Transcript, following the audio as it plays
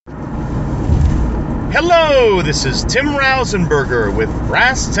Hello, this is Tim Rausenberger with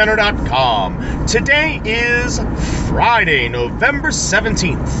BrassTenor.com. Today is Friday, November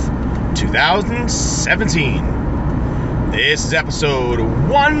 17th, 2017. This is episode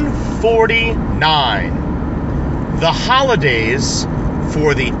 149. The holidays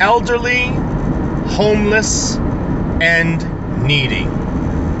for the elderly, homeless, and needy.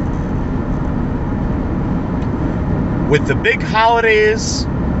 With the big holidays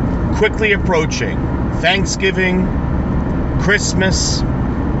quickly approaching, Thanksgiving, Christmas,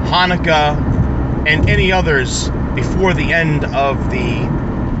 Hanukkah, and any others before the end of the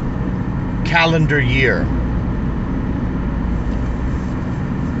calendar year.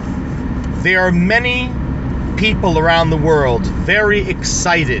 There are many people around the world very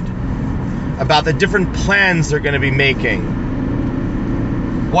excited about the different plans they're going to be making.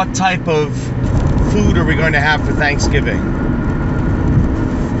 What type of food are we going to have for Thanksgiving?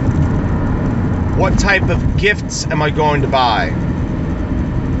 What type of gifts am I going to buy?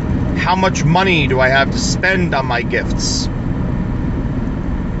 How much money do I have to spend on my gifts?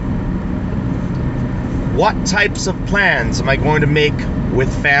 What types of plans am I going to make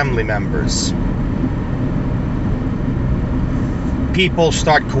with family members? People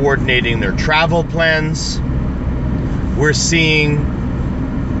start coordinating their travel plans. We're seeing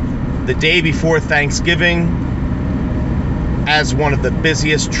the day before Thanksgiving as one of the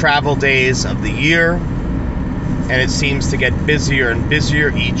busiest travel days of the year, and it seems to get busier and busier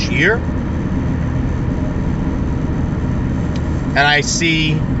each year. And I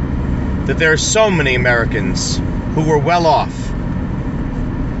see that there are so many Americans who are well off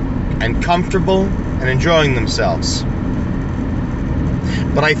and comfortable and enjoying themselves.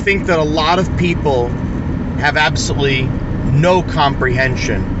 But I think that a lot of people have absolutely no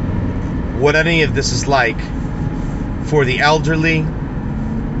comprehension what any of this is like for the elderly,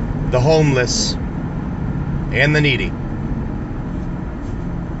 the homeless, and the needy.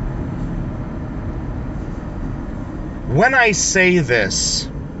 When I say this,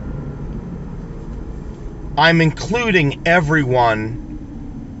 I'm including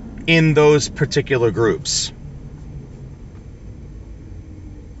everyone in those particular groups.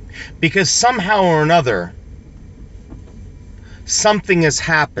 Because somehow or another, something has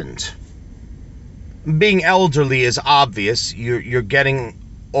happened. Being elderly is obvious. You're getting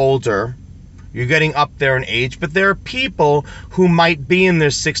older. You're getting up there in age. But there are people who might be in their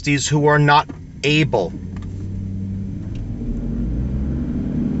 60s who are not able.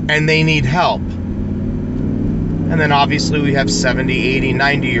 And they need help. And then obviously we have 70, 80,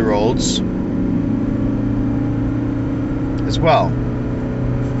 90-year-olds as well.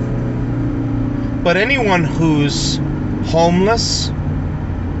 But anyone who's homeless,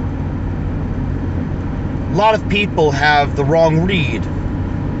 a lot of people have the wrong read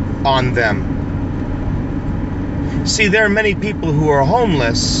on them. See, there are many people who are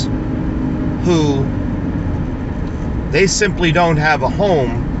homeless who they simply don't have a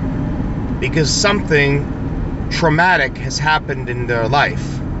home because something traumatic has happened in their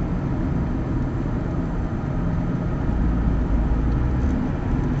life.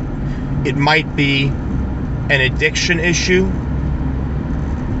 It might be an addiction issue.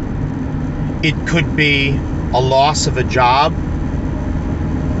 It could be a loss of a job.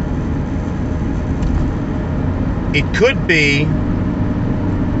 It could be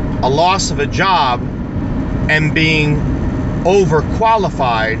a loss of a job and being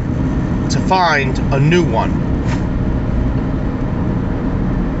overqualified to find a new one.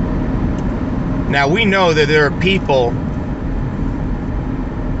 Now, we know that there are people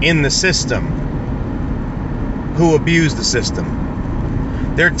in the system who abuse the system.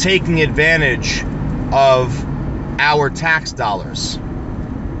 They're taking advantage of our tax dollars.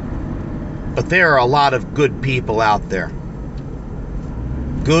 But there are a lot of good people out there.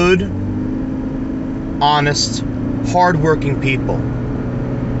 Good, honest, hardworking people.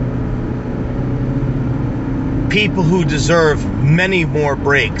 People who deserve many more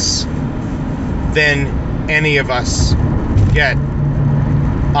breaks than any of us get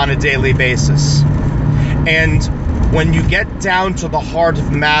on a daily basis. And when you get down to the heart of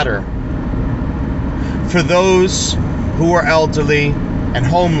the matter, for those who are elderly and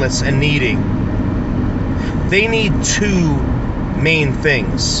homeless and needy, they need two main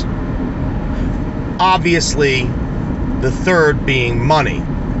things. Obviously, the third being money,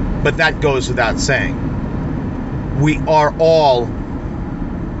 but that goes without saying. We are all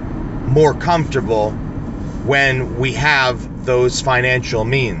more comfortable when we have those financial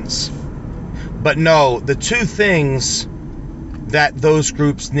means. But no, the two things that those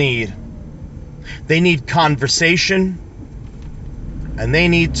groups need, they need conversation, and they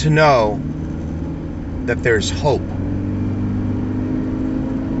need to know that there's hope.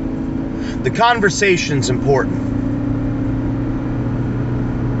 The conversation's important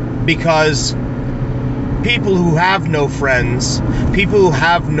because people who have no friends, people who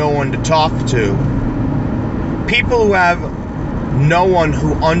have no one to talk to, people who have no one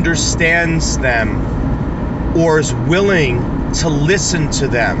who understands them or is willing to listen to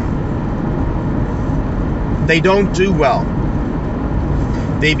them, they don't do well.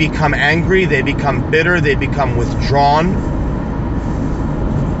 They become angry, they become bitter, they become withdrawn,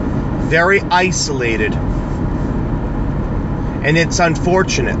 very isolated. And it's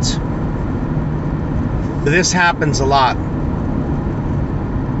unfortunate. But this happens a lot.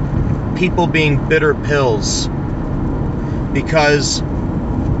 People being bitter pills because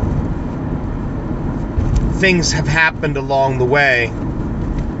things have happened along the way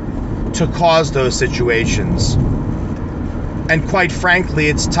to cause those situations. And quite frankly,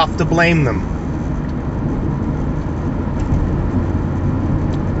 it's tough to blame them.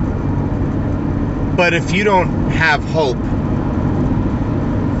 But if you don't have hope,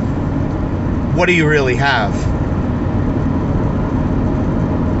 what do you really have?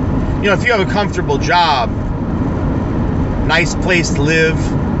 You know, if you have a comfortable job, nice place to live,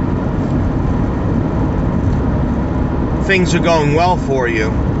 things are going well for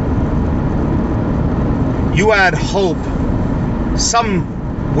you, you had hope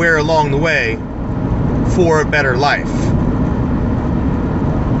somewhere along the way for a better life.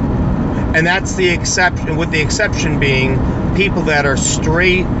 And that's the exception, with the exception being people that are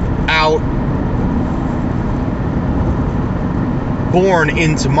straight out born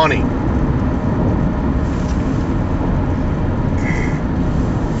into money.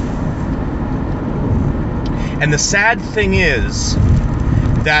 And the sad thing is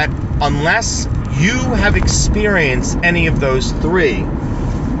that unless you have experienced any of those three,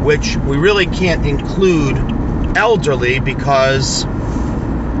 which we really can't include elderly, because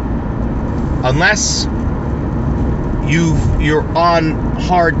unless you're on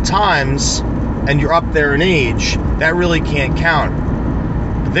hard times and you're up there in age, that really can't count.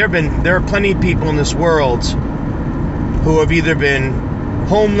 There are plenty of people in this world who have either been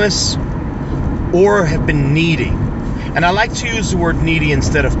homeless or have been needy. And I like to use the word needy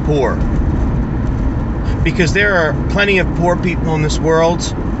instead of poor, because there are plenty of poor people in this world.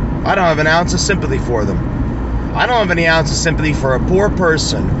 I don't have an ounce of sympathy for them. I don't have any ounce of sympathy for a poor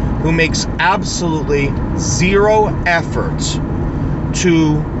person who makes absolutely zero effort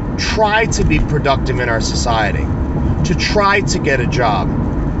to try to be productive in our society, to try to get a job,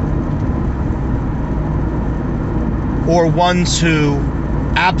 or ones who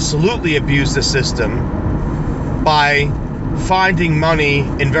absolutely abuse the system by finding money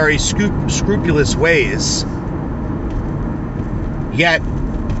in very scrupulous ways, yet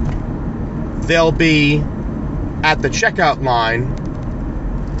they'll be at the checkout line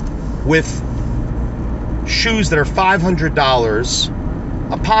with shoes that are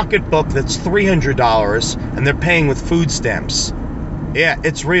 $500, a pocketbook that's $300, and they're paying with food stamps. Yeah,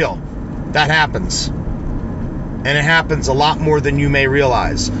 it's real. That happens. And it happens a lot more than you may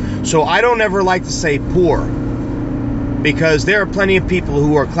realize. So I don't ever like to say poor, because there are plenty of people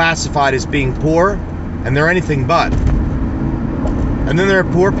who are classified as being poor, and they're anything but. And then there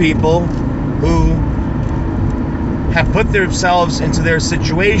are poor people who have put themselves into their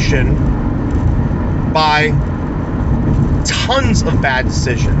situation by tons of bad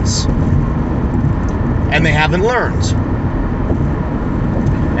decisions, and they haven't learned.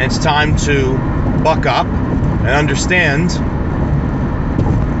 And it's time to buck up and understand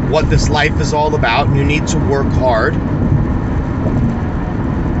what this life is all about, and you need to work hard,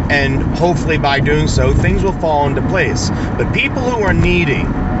 and hopefully by doing so things will fall into place. But people who are needy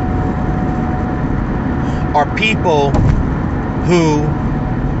are people who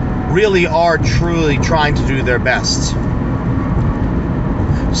really are truly trying to do their best.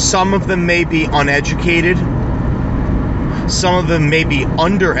 Some of them may be uneducated, some of them may be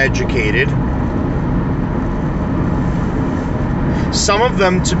undereducated, some of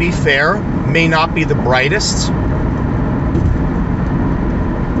them, to be fair, may not be the brightest,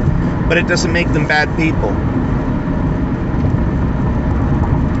 but it doesn't make them bad people.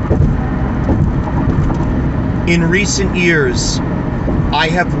 In recent years, I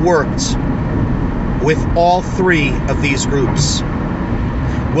have worked with all three of these groups.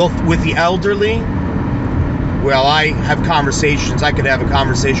 With the elderly, well, I have conversations. I could have a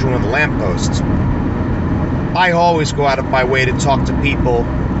conversation with a lamppost. I always go out of my way to talk to people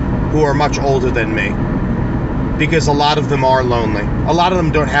who are much older than me, because a lot of them are lonely. A lot of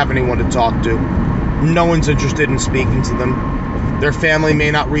them don't have anyone to talk to. No one's interested in speaking to them. Their family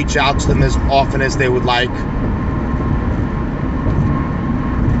may not reach out to them as often as they would like.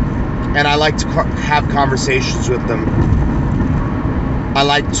 And I like to have conversations with them. I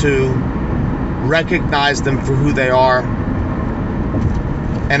like to recognize them for who they are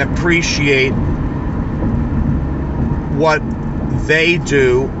and appreciate what they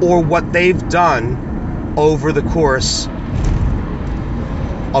do or what they've done over the course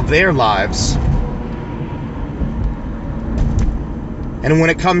of their lives. And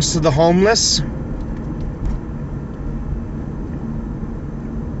when it comes to the homeless,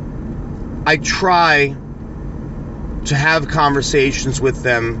 I try to have conversations with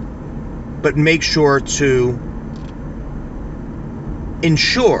them, but make sure to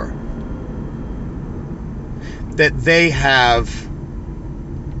ensure that they have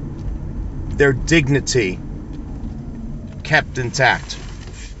their dignity kept intact.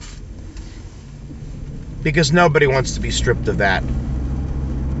 Because nobody wants to be stripped of that.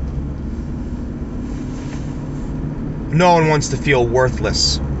 No one wants to feel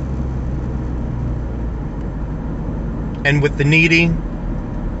worthless. And with the needy,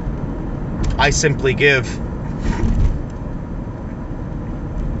 I simply give.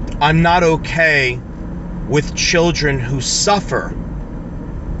 I'm not okay with children who suffer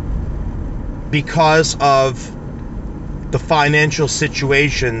because of the financial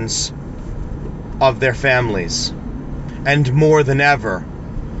situations of their families. And more than ever,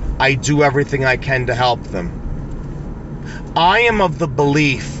 I do everything I can to help them. I am of the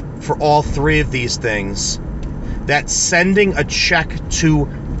belief for all three of these things that sending a check to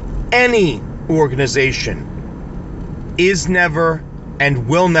any organization is never and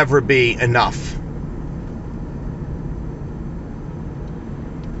will never be enough.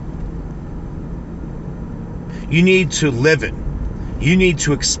 You need to live it. You need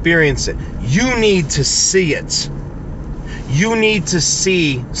to experience it. You need to see it. You need to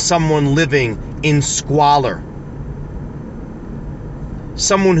see someone living in squalor.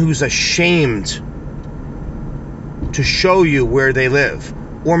 Someone who's ashamed to show you where they live.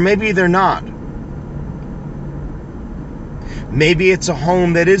 Or maybe they're not. Maybe it's a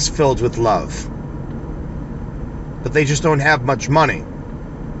home that is filled with love, but they just don't have much money.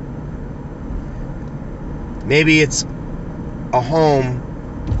 Maybe it's a home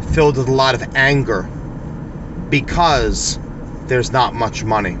filled with a lot of anger because there's not much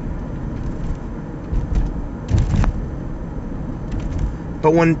money.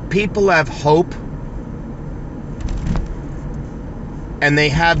 But when people have hope and they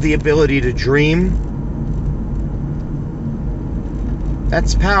have the ability to dream,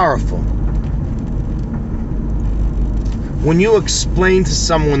 that's powerful. When you explain to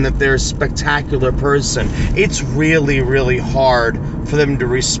someone that they're a spectacular person, it's really, really hard for them to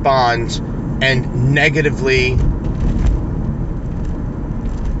respond and negatively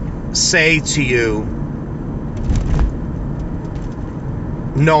say to you,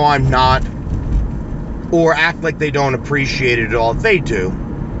 no, I'm not, or act like they don't appreciate it at all. They do.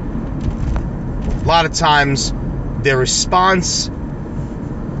 A lot of times, their response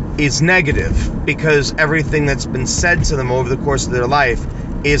is negative because everything that's been said to them over the course of their life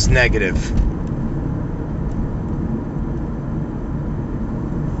is negative.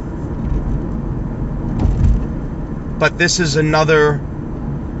 But this is another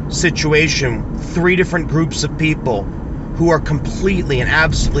situation, 3 different groups of people who are completely and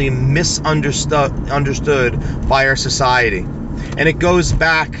absolutely misunderstood by our society. And it goes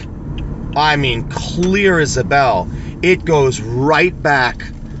back, I mean, clear as a bell. It goes right back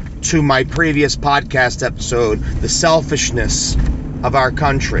to my previous podcast episode, the selfishness of our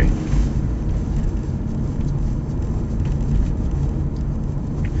country.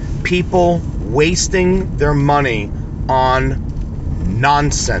 People wasting their money on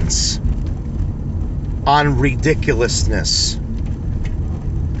nonsense, on ridiculousness.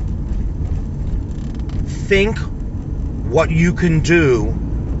 Think what you can do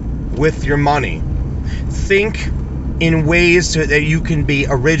with your money. Think in ways that you can be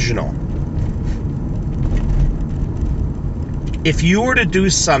original. If you were to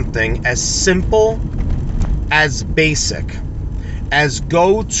do something as simple, as basic, as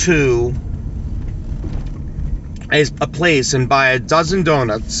go to a place and buy a dozen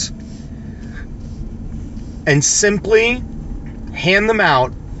donuts and simply hand them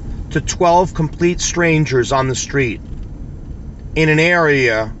out to 12 complete strangers on the street in an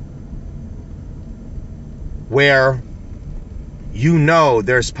area where you know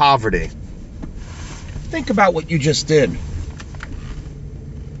there's poverty. Think about what you just did.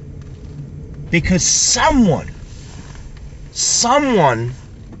 Because someone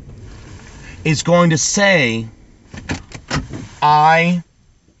is going to say, I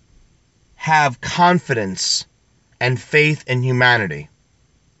have confidence and faith in humanity.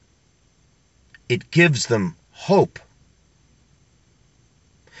 It gives them hope.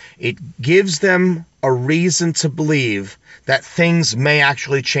 It gives them a reason to believe that things may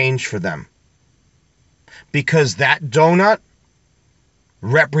actually change for them. Because that donut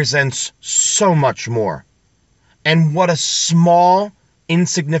represents so much more. And what a small,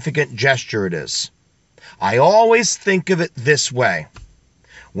 insignificant gesture it is. I always think of it this way.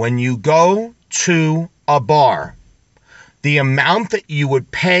 When you go to a bar, the amount that you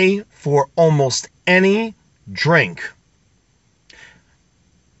would pay for almost any drink,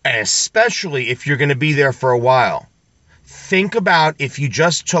 and especially if you're going to be there for a while, think about if you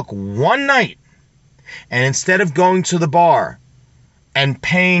just took one night and instead of going to the bar and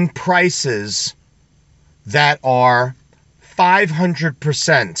paying prices that are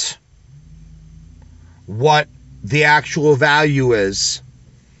 500% what the actual value is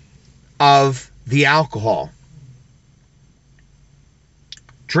of the alcohol,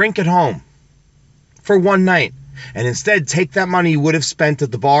 drink at home for one night, and instead take that money you would have spent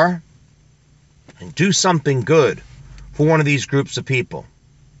at the bar and do something good for one of these groups of people.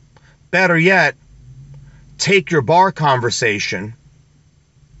 Better yet, take your bar conversation,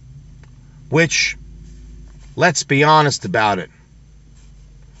 which, let's be honest about it,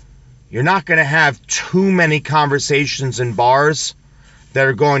 you're not going to have too many conversations in bars that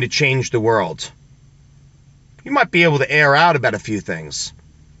are going to change the world. You might be able to air out about a few things,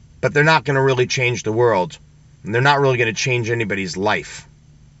 but they're not going to really change the world, and they're not really going to change anybody's life.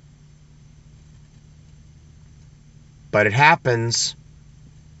 But it happens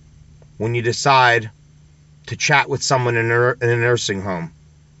when you decide to chat with someone in a nursing home,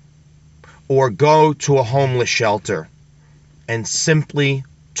 or go to a homeless shelter and simply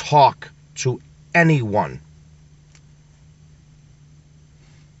talk to anyone.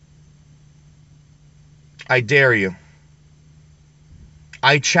 I dare you.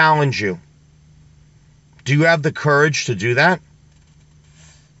 I challenge you. Do you have the courage to do that?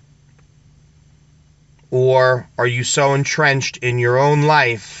 Or are you so entrenched in your own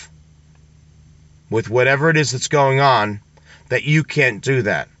life with whatever it is that's going on that you can't do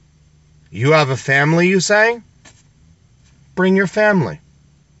that? You have a family, you say? Bring your family.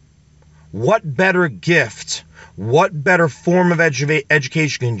 What better gift, what better form of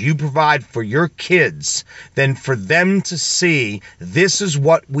education can you provide for your kids than for them to see this is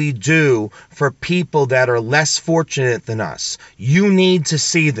what we do for people that are less fortunate than us? You need to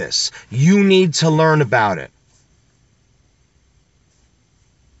see this. You need to learn about it.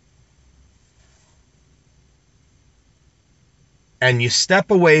 And you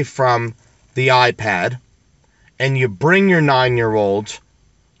step away from the iPad and you bring your 9-year-old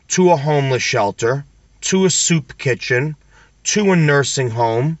to a homeless shelter, to a soup kitchen, to a nursing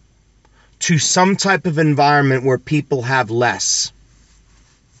home, to some type of environment where people have less.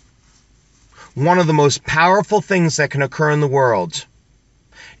 One of the most powerful things that can occur in the world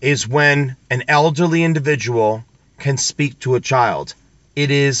is when an elderly individual can speak to a child.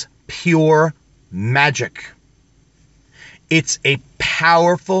 It is pure magic. It's a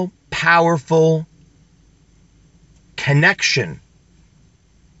powerful, powerful connection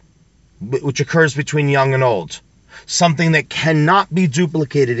which occurs between young and old. Something that cannot be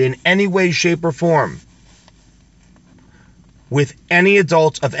duplicated in any way, shape, or form with any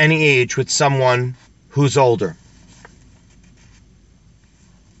adult of any age with someone who's older.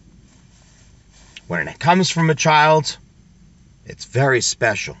 When it comes from a child, it's very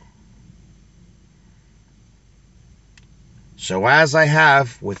special. So as I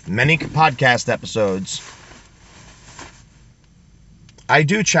have with many podcast episodes, I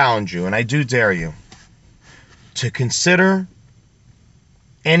do challenge you and I do dare you to consider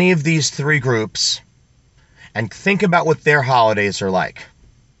any of these three groups and think about what their holidays are like.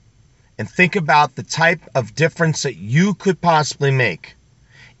 And think about the type of difference that you could possibly make.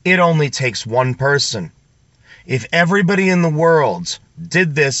 It only takes one person. If everybody in the world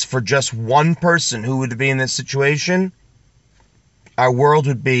did this for just one person who would be in this situation, our world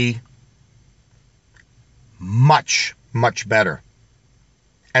would be much, much better.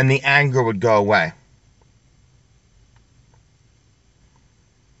 And the anger would go away.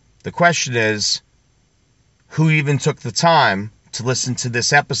 The question is, who even took the time to listen to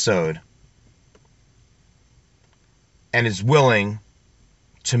this episode and is willing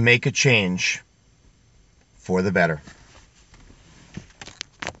to make a change for the better?